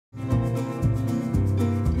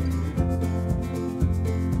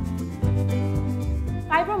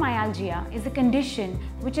Fibromyalgia is a condition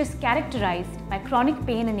which is characterized by chronic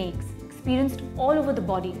pain and aches experienced all over the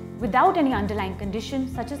body without any underlying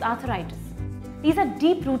condition such as arthritis. These are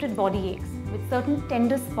deep-rooted body aches with certain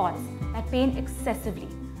tender spots that pain excessively.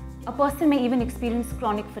 A person may even experience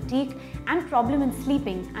chronic fatigue and problem in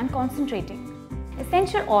sleeping and concentrating.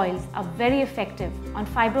 Essential oils are very effective on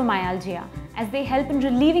fibromyalgia as they help in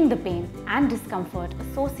relieving the pain and discomfort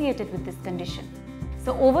associated with this condition.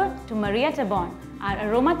 So over to Maria Tabon, our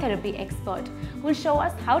aromatherapy expert, who will show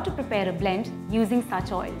us how to prepare a blend using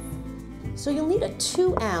such oils. So you'll need a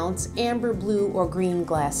 2-ounce amber blue or green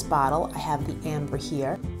glass bottle. I have the amber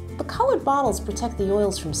here. The colored bottles protect the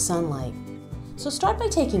oils from sunlight. So start by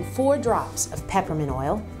taking 4 drops of peppermint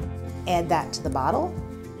oil, add that to the bottle,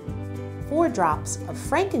 4 drops of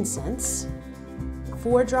frankincense,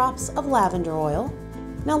 4 drops of lavender oil.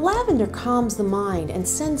 Now lavender calms the mind and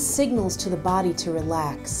sends signals to the body to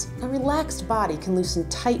relax. A relaxed body can loosen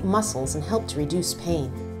tight muscles and help to reduce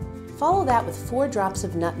pain. Follow that with 4 drops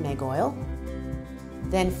of nutmeg oil,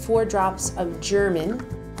 then 4 drops of German,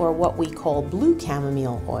 or what we call blue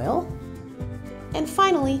chamomile oil, and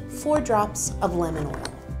finally 4 drops of lemon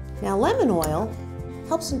oil. Now lemon oil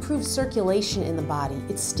helps improve circulation in the body.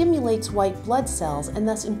 It stimulates white blood cells and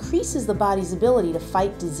thus increases the body's ability to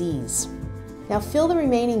fight disease. Now fill the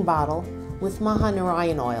remaining bottle with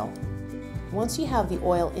Mahanarayan oil. Once you have the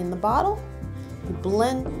oil in the bottle, you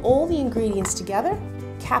blend all the ingredients together,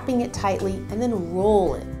 capping it tightly, and then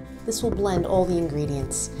roll it. This will blend all the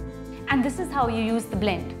ingredients. And this is how you use the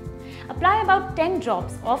blend. Apply about 10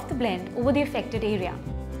 drops of the blend over the affected area.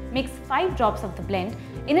 Mix 5 drops of the blend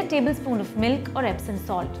in a tablespoon of milk or Epsom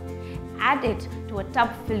salt. Add it to a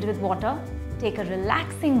tub filled with water. Take a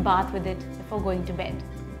relaxing bath with it before going to bed.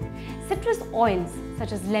 Citrus oils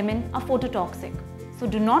such as lemon are phototoxic, so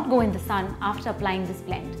do not go in the sun after applying this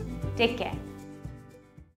blend. Take care.